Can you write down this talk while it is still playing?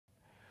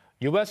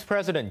U.S.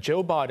 President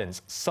Joe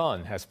Biden's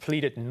son has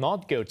pleaded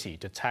not guilty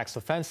to tax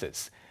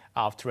offenses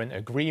after an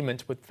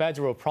agreement with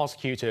federal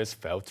prosecutors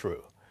fell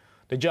through.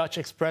 The judge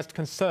expressed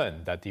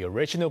concern that the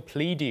original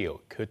plea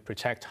deal could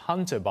protect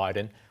Hunter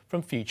Biden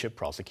from future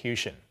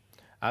prosecution.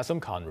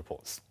 Azam Khan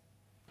reports.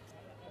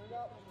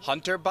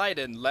 Hunter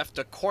Biden left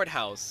a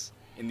courthouse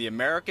in the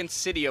American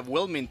city of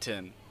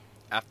Wilmington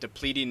after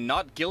pleading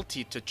not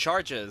guilty to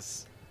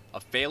charges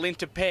of failing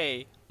to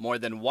pay more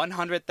than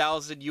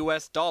 $100,000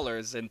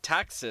 US in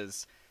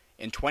taxes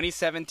in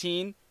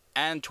 2017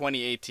 and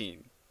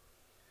 2018.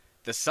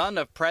 The son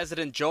of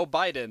President Joe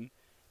Biden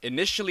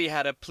initially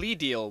had a plea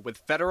deal with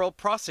federal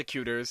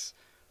prosecutors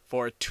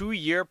for a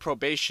 2-year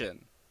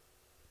probation.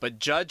 But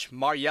Judge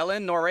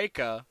Maryellen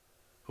Noreika,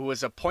 who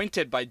was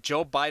appointed by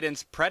Joe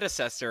Biden's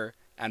predecessor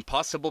and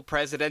possible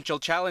presidential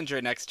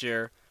challenger next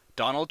year,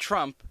 Donald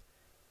Trump,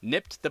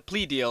 nipped the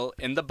plea deal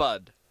in the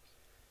bud.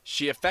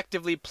 She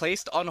effectively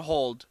placed on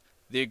hold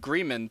the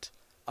agreement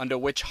under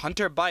which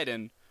Hunter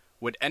Biden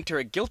would enter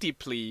a guilty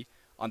plea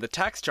on the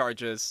tax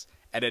charges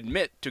and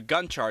admit to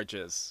gun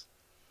charges.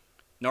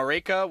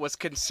 Noreika was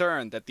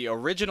concerned that the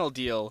original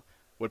deal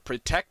would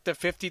protect the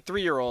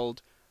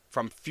 53-year-old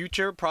from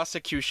future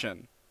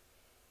prosecution.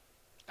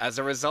 As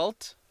a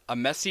result, a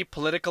messy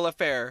political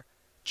affair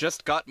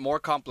just got more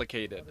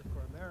complicated.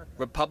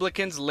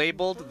 Republicans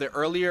labeled the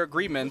earlier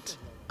agreement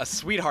a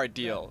sweetheart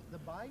deal,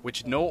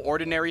 which no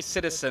ordinary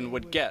citizen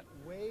would get.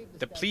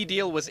 The plea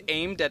deal was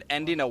aimed at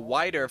ending a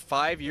wider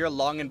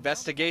 5-year-long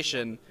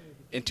investigation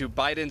into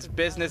Biden's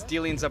business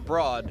dealings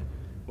abroad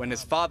when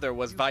his father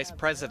was vice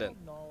president.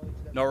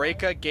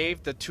 Noreika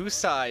gave the two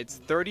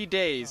sides 30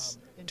 days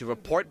to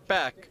report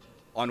back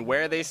on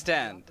where they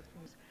stand.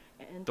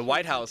 The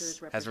White House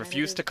has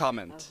refused to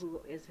comment.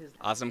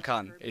 Azam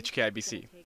Khan, HKIBC.